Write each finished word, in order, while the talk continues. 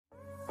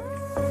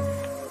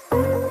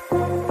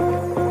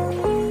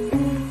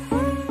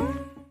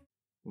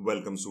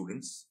Welcome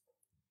students.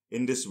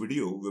 In this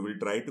video, we will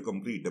try to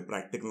complete a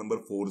practical number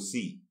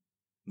 4C,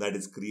 that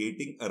is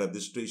creating a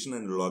registration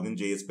and login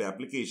JSP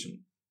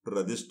application to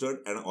register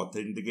and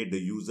authenticate the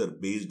user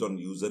based on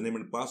username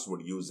and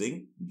password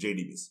using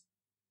JDBC.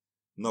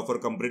 Now for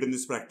completing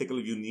this practical,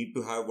 you need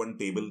to have one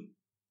table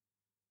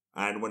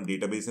and one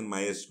database in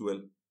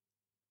MySQL.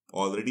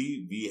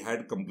 Already we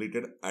had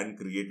completed and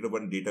created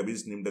one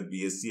database named as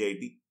BSc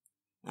IT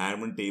and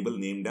one table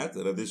named as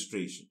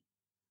registration.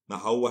 Now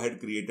how I had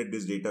created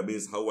this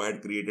database, how I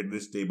had created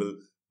this table,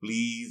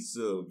 please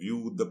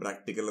view the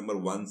practical number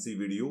 1C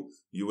video.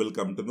 You will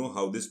come to know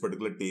how this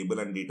particular table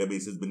and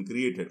database has been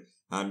created.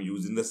 I am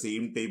using the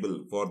same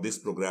table for this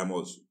program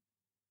also.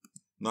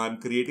 Now I am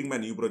creating my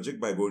new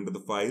project by going to the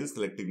file,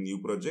 selecting new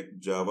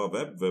project, Java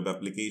web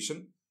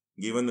application,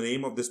 given the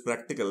name of this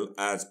practical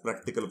as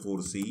practical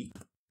 4C,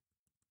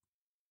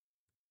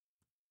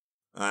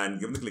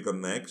 and give a click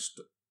on next.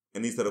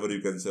 Any server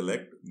you can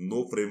select.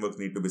 No framework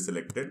need to be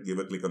selected. Give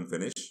a click on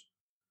finish.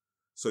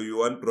 So your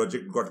one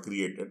project got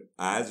created.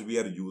 As we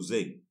are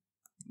using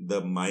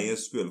the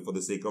MySQL for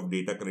the sake of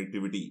data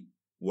connectivity,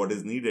 what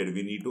is needed?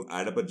 We need to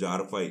add up a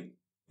jar file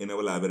in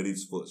our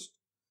libraries first.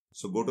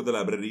 So go to the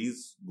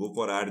libraries, go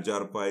for add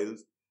jar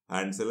files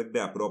and select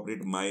the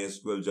appropriate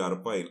MySQL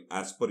jar file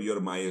as per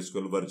your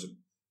MySQL version.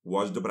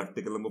 Watch the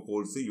practical number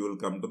 4C. You will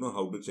come to know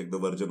how to check the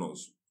version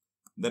also.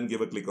 Then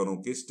give a click on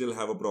OK. Still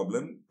have a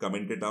problem?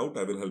 Comment it out.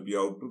 I will help you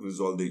out to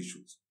resolve the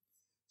issues.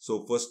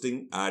 So first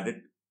thing, add it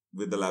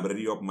with the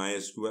library of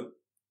MySQL.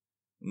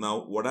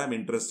 Now what I'm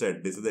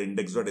interested, this is the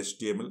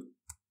index.html.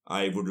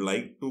 I would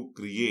like to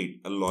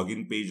create a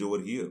login page over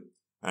here.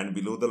 And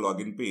below the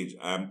login page,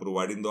 I am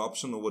providing the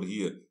option over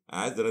here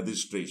as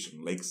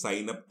registration, like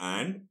sign up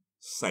and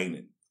sign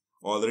in.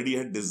 Already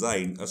I had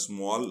designed a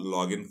small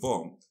login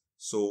form.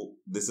 So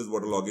this is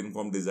what a login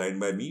form designed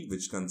by me,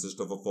 which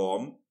consists of a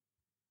form.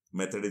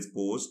 Method is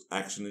post,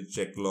 action is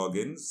check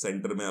login,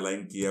 centre में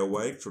align किया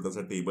हुआ है, एक छोटा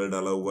सा table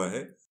डाला हुआ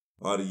है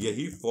और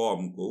यही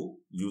फॉर्म को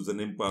यूजर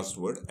नेम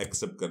पासवर्ड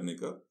एक्सेप्ट करने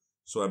का.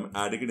 सो I am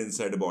adding it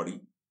inside body.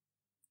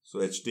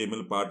 So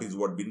HTML part is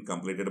what been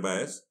completed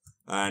by us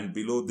and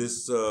below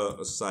this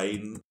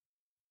sign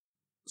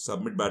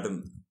submit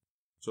button.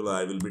 So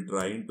I will be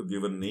trying to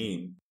give a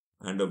name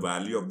and a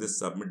value of this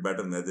submit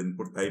button as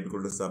input type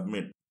equal to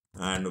submit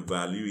and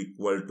value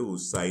equal to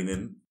sign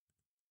in.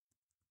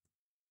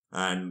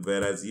 And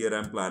whereas here I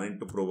am planning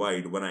to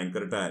provide one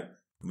anchor tag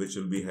which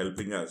will be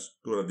helping us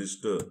to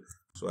register.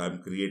 So I am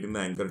creating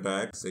the anchor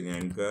tag saying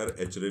anchor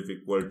href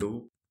equal to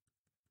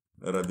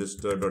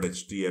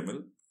register.html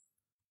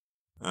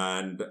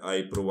and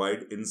I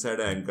provide inside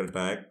the anchor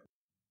tag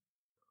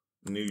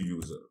new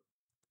user.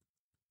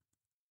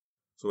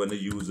 So when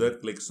the user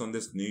clicks on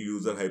this new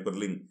user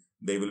hyperlink,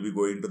 they will be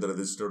going to the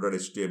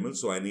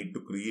register.html. So I need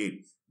to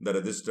create the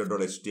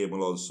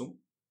register.html also.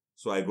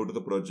 So I go to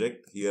the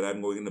project. Here I am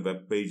going in the web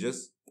pages.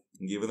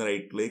 Given the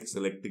right click,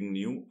 selecting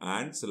new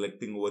and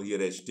selecting over here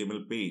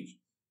HTML page,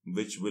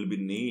 which will be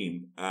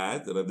named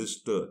as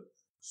register.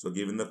 So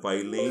given the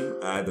file name,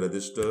 add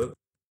register.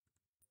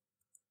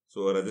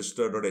 So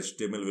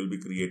register.html will be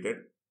created.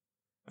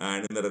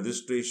 And in the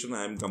registration,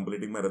 I am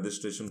completing my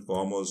registration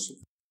form also.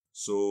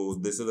 So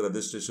this is the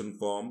registration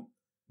form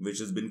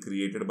which has been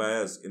created by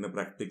us in a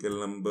practical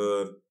number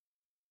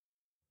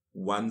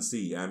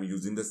 1C. I am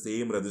using the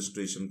same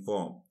registration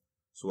form.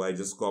 So I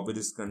just copy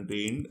this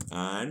content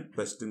and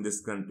paste in this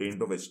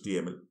content of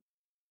HTML.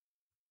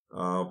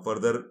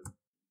 Further,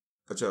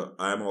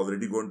 I am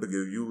already going to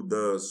give you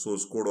the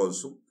source code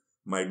also.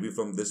 Might be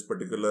from this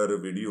particular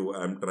video,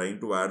 I am trying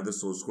to add the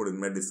source code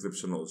in my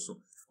description also.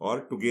 Or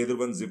together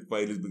one zip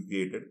file is being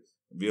created.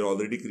 We are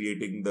already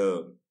creating the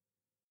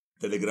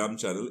Telegram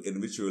channel in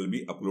which you will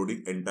be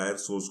uploading entire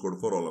source code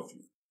for all of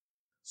you.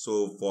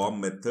 So form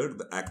method,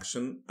 the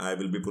action I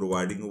will be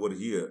providing over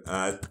here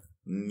as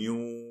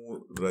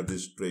new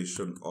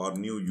registration or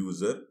new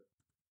user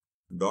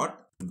dot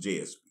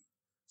JSP.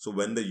 So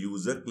when the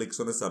user clicks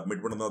on the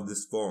submit button of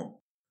this form,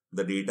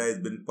 the data has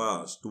been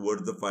passed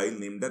towards the file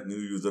named as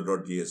new user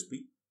dot JSP.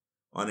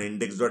 On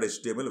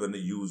index.html, when the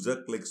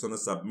user clicks on a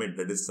submit,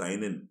 that is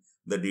sign in,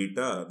 the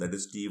data that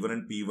is T1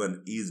 and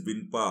P1 is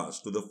been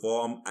passed to the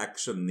form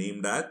action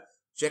named as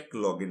check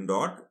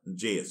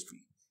login.jsp.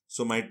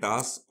 So my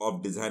task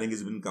of designing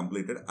has been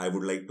completed. I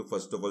would like to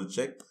first of all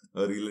check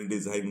a real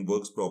design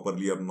works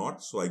properly or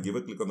not. So I give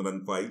a click on the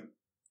run file.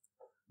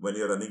 When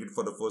you are running it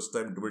for the first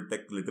time, it will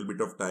take a little bit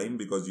of time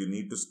because you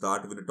need to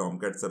start with a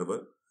Tomcat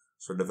server.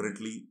 So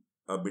definitely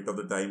a bit of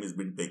the time is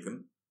been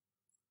taken.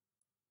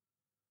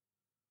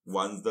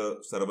 Once the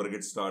server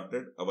gets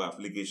started, our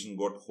application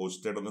got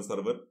hosted on the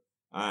server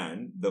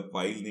and the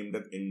file named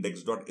as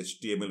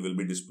index.html will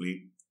be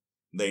displayed.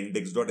 The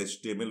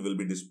index.html will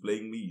be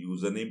displaying me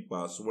username,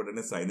 password and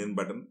a sign-in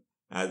button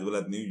as well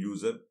as new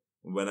user.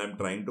 When I'm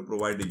trying to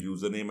provide the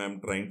username,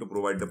 I'm trying to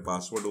provide the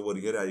password over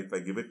here. If I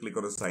give a click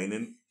on a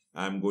sign-in,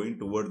 I'm going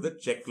towards the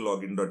check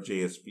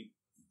login.jsp.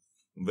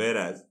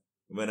 Whereas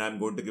when I'm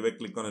going to give a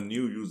click on a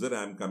new user,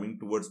 I'm coming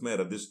towards my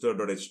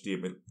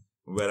register.html.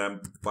 where I'm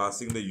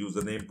passing the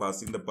username,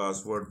 passing the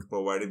password,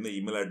 providing the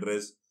email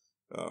address.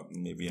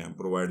 Maybe I'm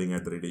providing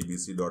at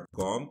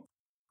JDBC.com,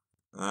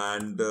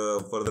 and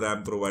further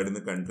I'm providing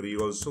the country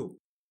also.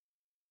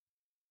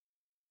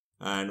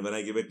 And when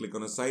I give a click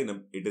on a sign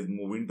up, it is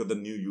moving to the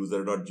new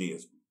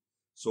user.jsp.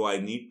 So I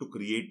need to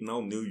create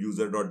now new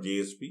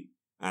user.jsp,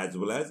 as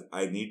well as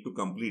I need to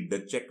complete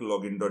the check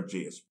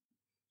login.jsp.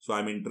 So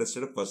I'm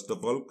interested first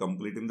of all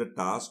completing the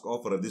task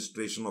of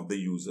registration of the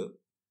user.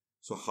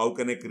 So how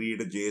can I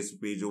create a JSP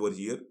page over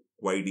here?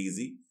 Quite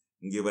easy.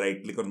 Give a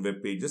right click on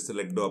web pages,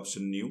 select the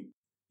option new.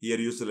 Here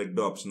you select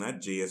the option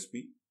at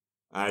JSP.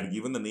 I had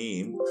given the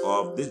name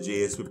of this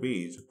JSP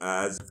page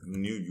as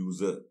new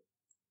user.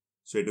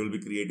 So it will be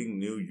creating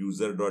new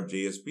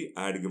user.jsp.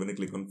 I had given a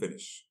click on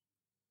finish.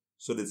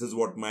 So this is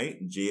what my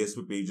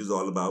JSP page is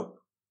all about.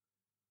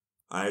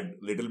 I had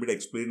little bit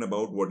explained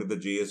about what is the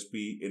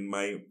JSP in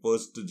my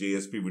first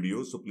JSP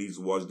video. So please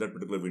watch that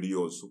particular video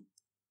also.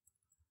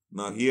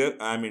 Now here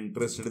I am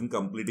interested in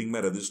completing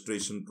my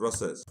registration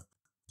process.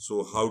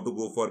 So how to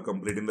go for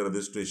completing the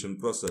registration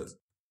process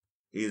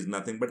is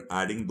nothing but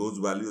adding those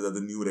values as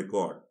a new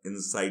record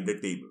inside the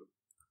table.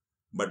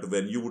 But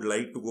when you would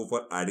like to go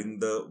for adding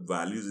the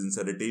values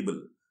inside a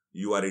table,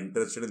 you are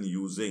interested in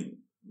using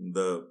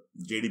the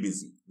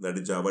JDBC, that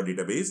is Java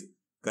Database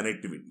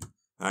Connectivity.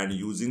 And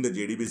using the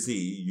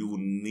JDBC, you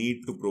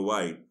need to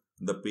provide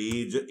the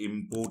page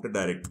import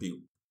directive.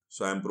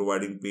 So I am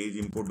providing page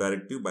import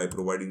directive by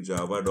providing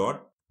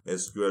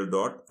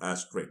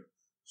java.sql.asterisk.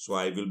 So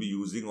I will be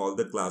using all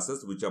the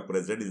classes which are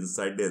present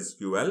inside the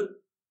SQL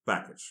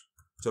package.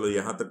 चलो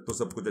यहाँ तक तो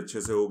सब कुछ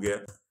अच्छे से हो गया.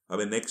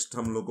 अब नेक्स्ट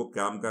हम लोग को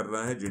काम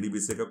करना है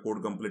JDBC का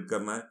कोड कंप्लीट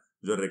करना है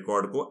जो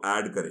रिकॉर्ड को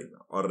ऐड करेगा,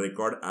 और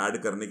रिकॉर्ड ऐड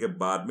करने के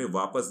बाद में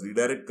वापस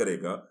रिडायरेक्ट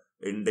करेगा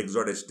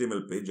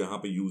index.html पे, जहां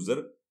पे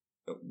यूजर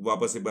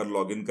वापस एक बार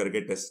लॉगिन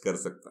करके टेस्ट कर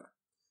सकता है.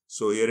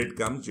 So here it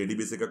comes.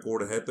 JDBC का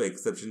कोड है तो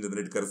एक्सेप्शन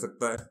जनरेट कर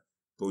सकता है.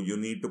 तो you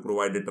need to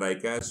provide a try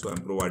catch. So I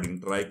am providing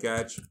try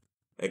catch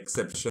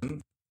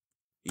exception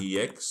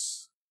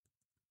ex,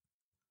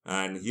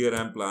 and here I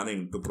am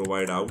planning to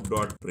provide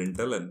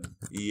out.println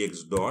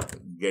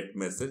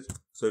ex.getMessage.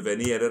 So if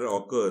any error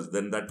occurs,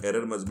 then that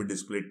error must be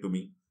displayed to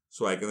me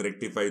so I can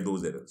rectify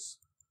those errors.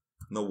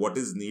 Now what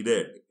is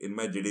needed in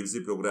my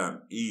JDBC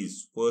program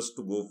is first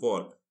to go for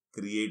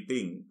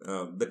creating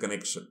the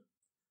connection.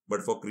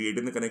 But for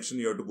creating the connection,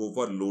 you have to go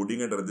for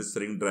loading and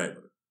registering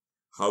driver.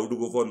 How to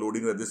go for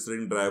loading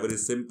registering driver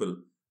is simple.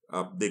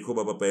 आप देखो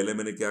बाबा, पहले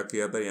मैंने क्या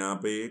किया था, यहाँ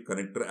पे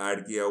connector add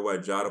किया हुआ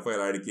है, जार फाइल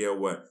ऐड किया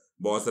हुआ है.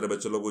 बहुत सारे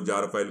बच्चे लोग वो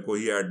जार फाइल को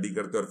ही ऐड नहीं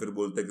करते और फिर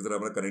बोलते हैं कि सर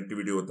हमारा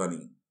कनेक्टिविटी होता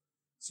नहीं.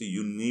 So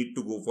you need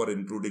to go for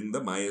including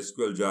the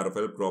MySQL jar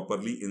file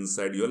properly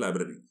inside your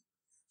library.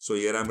 So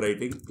here I'm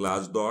writing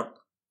class dot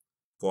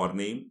for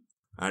name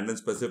and then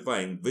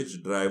specifying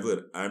which driver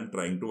I'm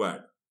trying to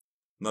add.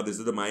 Now this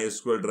is the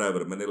MySQL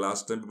driver. मैंने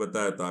last time पे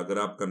बताया था, अगर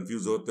आप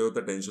confuse होते हो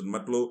तो tension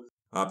मत लो.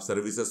 आप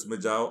सर्विसेज में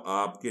जाओ,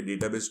 आपके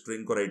डेटाबेस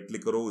स्ट्रिंग को राइट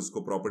क्लिक करो,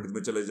 उसको प्रॉपर्टीज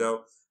में चले जाओ,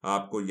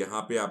 आपको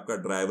यहाँ पे आपका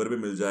ड्राइवर भी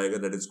मिल जाएगा.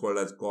 That is called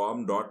as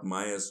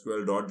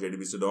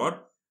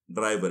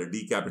com.mysql.jdbc.driver,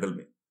 D capital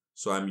में.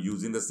 So I'm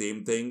using the same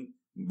thing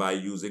by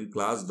using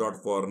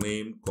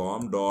class.forName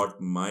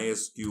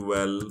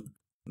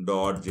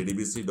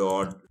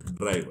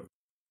com.mysql.jdbc.driver.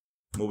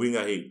 Moving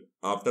ahead,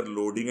 after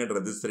loading and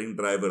registering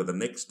driver, the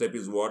next step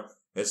is what?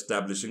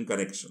 Establishing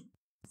connection.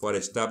 For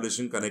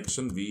establishing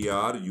connection, we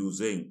are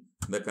using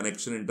the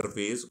connection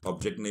interface.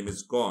 Object name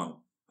is con,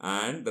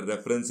 and the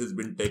reference has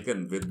been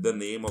taken with the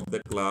name of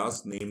the class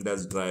named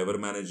as driver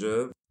manager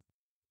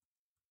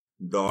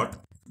dot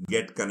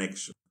get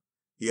connection.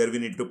 Here we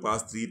need to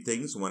pass three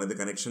things. One is the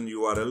connection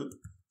URL,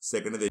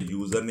 second is the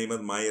username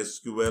of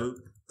MySQL,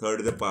 third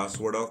is the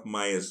password of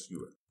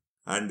MySQL,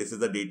 and this is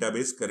the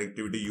database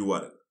connectivity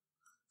URL.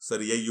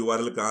 Sir ये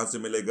URL कहाँ से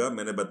मिलेगा?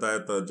 मैंने बताया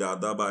था,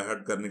 ज़्यादा by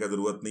heart करने का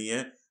जरूरत नहीं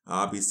है.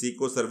 आप इसी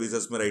को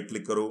सर्विसेज में राइट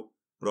क्लिक करो,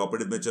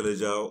 प्रॉपर्टीज में चले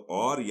जाओ,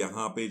 और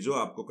यहाँ पे जो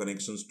आपको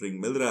कनेक्शन स्ट्रिंग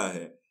मिल रहा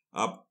है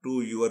up to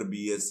your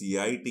BSc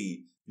IT,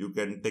 you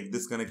can take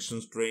this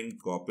connection string,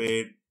 copy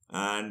it,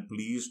 and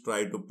please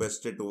try to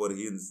paste it over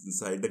here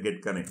inside the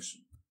get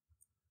connection.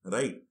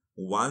 Right?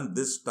 Once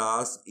this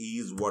task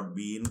is what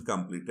being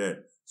completed,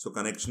 so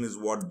connection is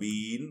what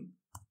being,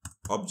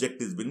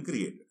 object is been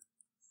created.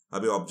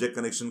 अभी object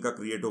connection का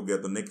create हो गया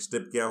तो next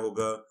step क्या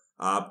होगा?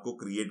 आपको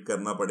create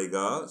करना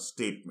पड़ेगा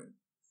स्टेटमेंट.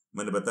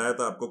 मैंने बताया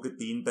था आपको कि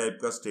तीन टाइप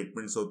का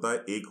स्टेटमेंट्स होता है.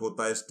 एक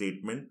होता है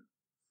स्टेटमेंट,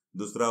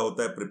 दूसरा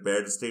होता है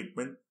प्रिपेयर्ड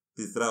स्टेटमेंट,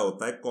 तीसरा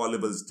होता है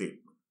कॉलेबल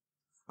स्टेटमेंट.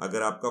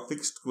 अगर आपका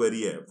फिक्स्ड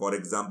क्वेरी है, for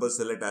example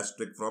select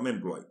asterisk from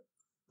employ,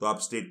 तो आप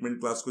स्टेटमेंट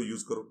क्लास को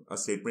यूज करो,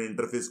 स्टेटमेंट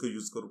इंटरफेस को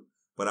यूज करो.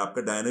 पर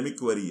आपका डायनेमिक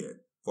क्वेरी है,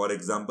 for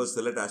example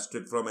select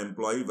asterisk from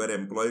employ where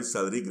employ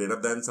salary greater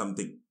than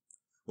something,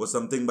 वो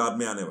समथिंग बाद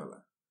में आने वाला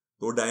है,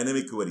 तो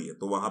डायनेमिक क्वेरी है,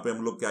 तो वहां पे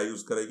हम लोग क्या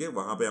यूज करेंगे?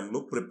 वहां पे हम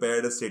लोग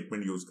प्रिपेयर्ड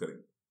स्टेटमेंट यूज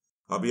करेंगे.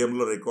 अभी हम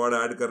लोग रिकॉर्ड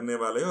ऐड करने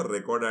वाले हैं, और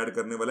रिकॉर्ड ऐड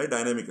करने वाले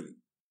डायनेमिकली.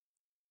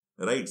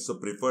 राइट? सो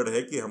प्रिफर्ड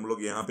है कि हम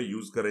लोग यहाँ पे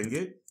यूज करेंगे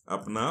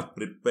अपना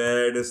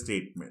prepared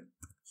statement.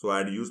 So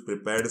I'd use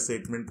prepared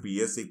statement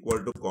ps equal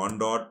to con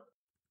dot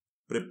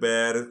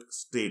prepare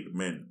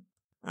statement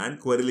and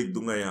query लिख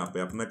दूंगा यहाँ पे.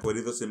 अपना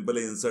क्वेरी तो सिंपल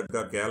है. इंसर्ट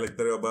का क्या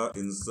लिखते रहे बाबा,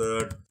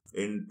 इंसर्ट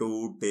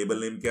इनटू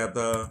टेबल नेम क्या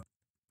था,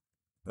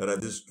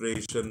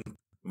 रजिस्ट्रेशन.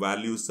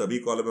 वैल्यूज सभी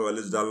कॉलम में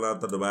वैल्यूज डालना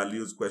था. The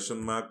values question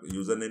mark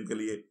user name के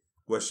लिए,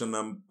 क्वेश्चन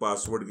नाम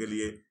पासवर्ड के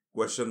लिए,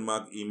 क्वेश्चन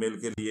मार्क ईमेल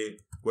के लिए,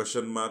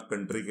 क्वेश्चन मार्क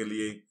कंट्री के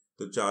लिए.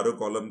 तो चारों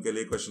कॉलम के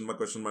लिए क्वेश्चन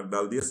मार्क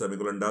डाल दिया,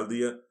 सेमीकोलन डाल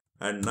दिया.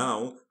 एंड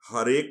नाउ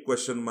हर एक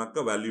क्वेश्चन मार्क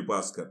का वैल्यू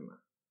पास करना.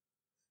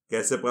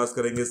 कैसे पास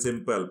करेंगे,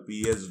 simple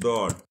ps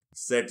dot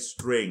set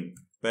string.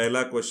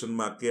 पहला क्वेश्चन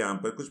मार्क के यहां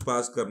पर कुछ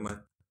पास करना है,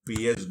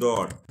 ps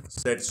dot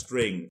set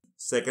string.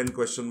 Second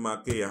question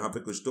mark के यहां पे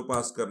कुछ तो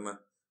पास करना.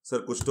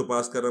 सर कुछ तो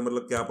पास करना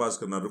मतलब क्या पास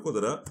करना, रुको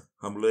जरा,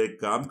 हम लोग एक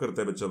काम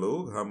करते हैं.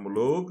 चलो हम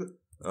लोग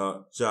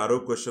चारों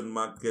क्वेश्चन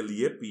मार्क के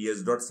लिए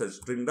ps डॉट सेट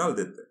स्ट्रिंग डाल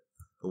देते हैं.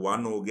 तो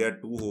 1 हो गया,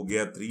 2 हो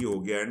गया, 3 हो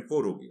गया एंड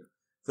 4 हो गया.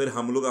 फिर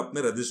हम लोग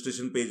अपने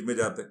रजिस्ट्रेशन पेज में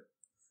जाते हैं.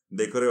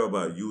 देखो रे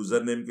बाबा,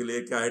 यूजर नेम के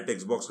लिए क्या है,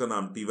 टेक्स्ट बॉक्स का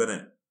नाम T1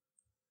 है,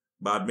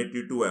 बाद में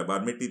T2 है,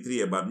 बाद में T3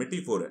 है, बाद में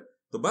T4 है.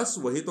 तो बस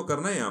वही तो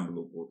करना है हम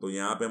लोग को. तो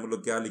यहाँ पे हम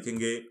लोग क्या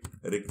लिखेंगे,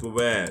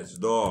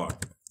 रिक्वेस्ट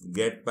डॉट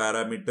गेट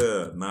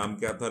पैरामीटर, नाम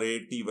क्या था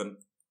रे, T1.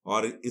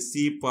 और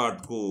इसी पार्ट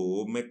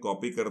को मैं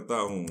कॉपी करता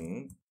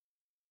हूं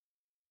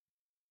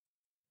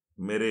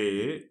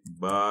मेरे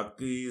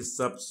बाकी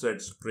सब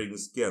सेट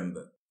स्ट्रिंग्स के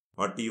अंदर,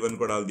 और T1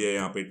 को डाल दिया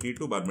यहाँ पे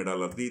T2, बाद में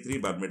डाला T3,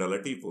 बाद में डाला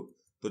T4.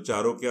 तो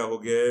चारों क्या हो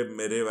गए,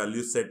 मेरे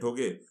वैल्यू सेट हो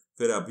गए.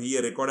 फिर अभी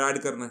ये रिकॉर्ड ऐड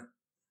करना है.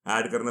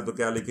 ऐड करना तो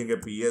क्या लिखेंगे,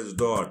 ps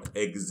डॉट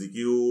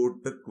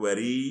एग्जीक्यूट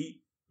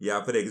क्वेरी या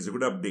फिर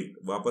एग्जीक्यूट अपडेट.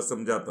 वापस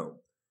समझाता हूं.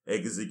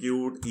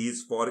 Execute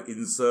is for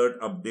insert,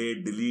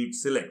 update, delete,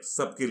 select,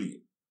 सबके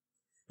लिए.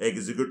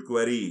 Execute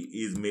query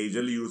is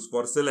majorly use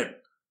for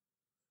select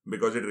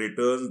because it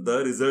returns the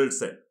result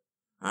set.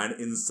 And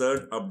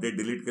insert, update,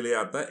 delete के लिए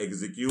आता है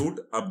एग्जीक्यूट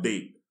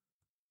अपडेट.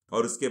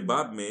 और उसके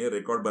बाद में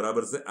रिकॉर्ड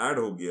बराबर से ऐड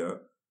हो गया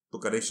तो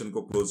कनेक्शन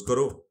को क्लोज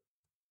करो.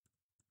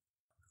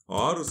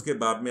 और उसके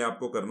बाद में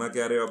आपको करना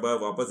क्या रहे बाबा,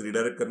 वापस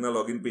रिडायरेक्ट करना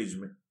लॉगिन पेज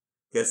में.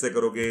 कैसे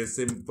करोगे,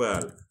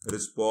 simple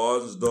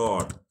response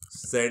dot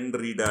send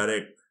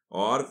redirect.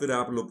 और फिर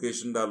आप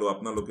लोकेशन डालो.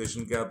 अपना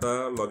लोकेशन क्या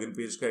था, लॉगिन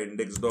पेज का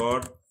इंडेक्स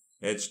डॉट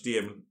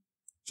html.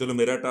 चलो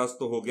मेरा टास्क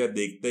तो हो गया.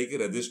 देखते हैं कि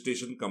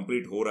रजिस्ट्रेशन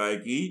कंप्लीट हो रहा है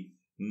कि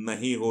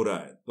नहीं हो रहा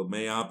है. तो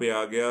मैं यहां पे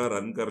आ गया,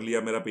 रन कर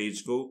लिया मेरा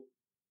पेज को.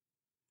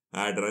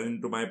 I had run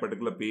into my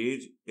particular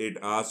page. It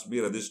asked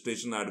me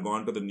registration. I had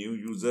gone to the new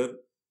user.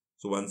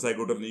 So once I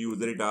go to the new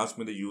user, it asked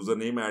me the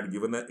username. I had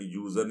given a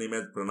username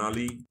as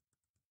Pranali,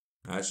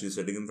 as she's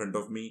sitting in front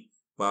of me.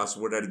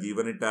 Password I had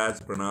given it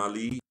as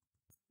Pranali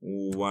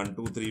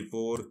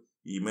 1234.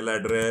 Email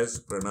address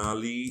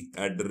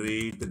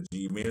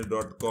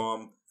pranali@gmail.com.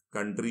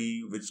 Country,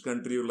 which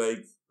country you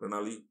like,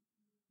 Pranali?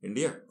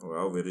 India.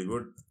 वाह very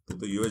good.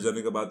 तो US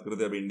जाने का बात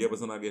करते, अब India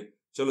पसंद आ गया.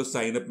 चलो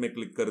साइन अप में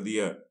क्लिक कर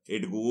दिया.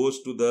 It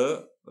goes to the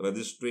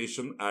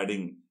registration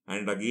adding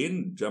and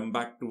again jump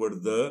back towards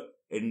the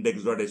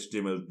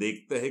index.html.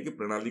 देखते हैं कि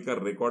प्रणाली का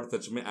रिकॉर्ड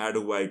सच में ऐड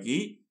हुआ है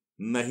कि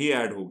नहीं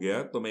ऐड हो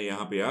गया. तो मैं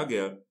यहाँ पे आ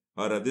गया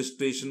और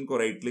रजिस्ट्रेशन को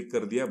राइट क्लिक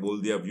कर दिया,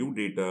 बोल दिया व्यू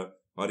डेटा.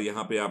 और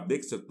यहाँ पे आप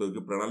देख सकते हो कि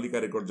प्रणाली का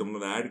रिकॉर्ड जो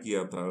हमने ऐड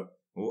किया था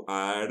वो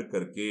ऐड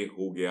करके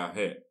हो गया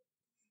है.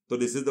 So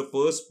this is the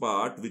first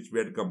part which we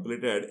had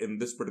completed in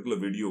this particular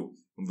video,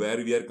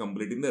 where we are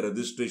completing the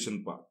registration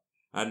part.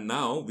 And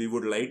now we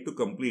would like to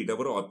complete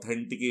our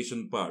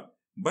authentication part.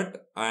 But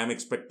I am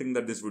expecting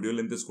that this video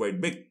length is quite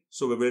big.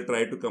 So we will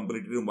try to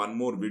complete it in one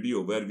more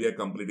video where we are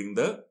completing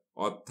the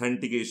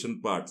authentication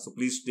part. So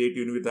please stay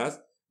tuned with us.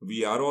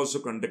 We are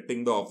also conducting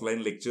the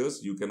offline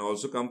lectures. You can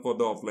also come for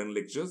the offline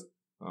lectures.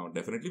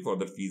 Definitely for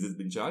that fees has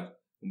been charged.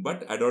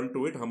 But add on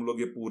to it हम लोग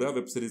ये पूरा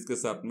web series के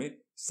साथ में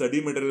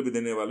study material भी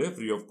देने वाले हैं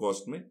फ्री ऑफ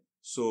कॉस्ट में.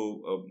 सो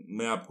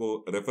मैं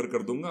आपको रेफर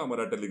कर दूंगा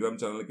हमारा टेलीग्राम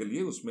चैनल के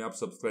लिए. उसमें आप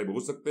सब्सक्राइब हो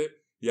सकते हैं,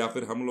 या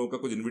फिर हम लोगों का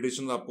कुछ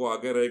इन्विटेशन आपको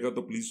आगे रहेगा.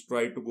 तो please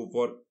try to go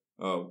for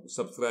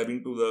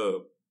subscribing to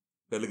the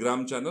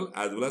Telegram channel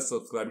as well as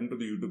subscribing to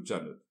the YouTube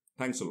channel.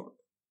 Thanks a lot.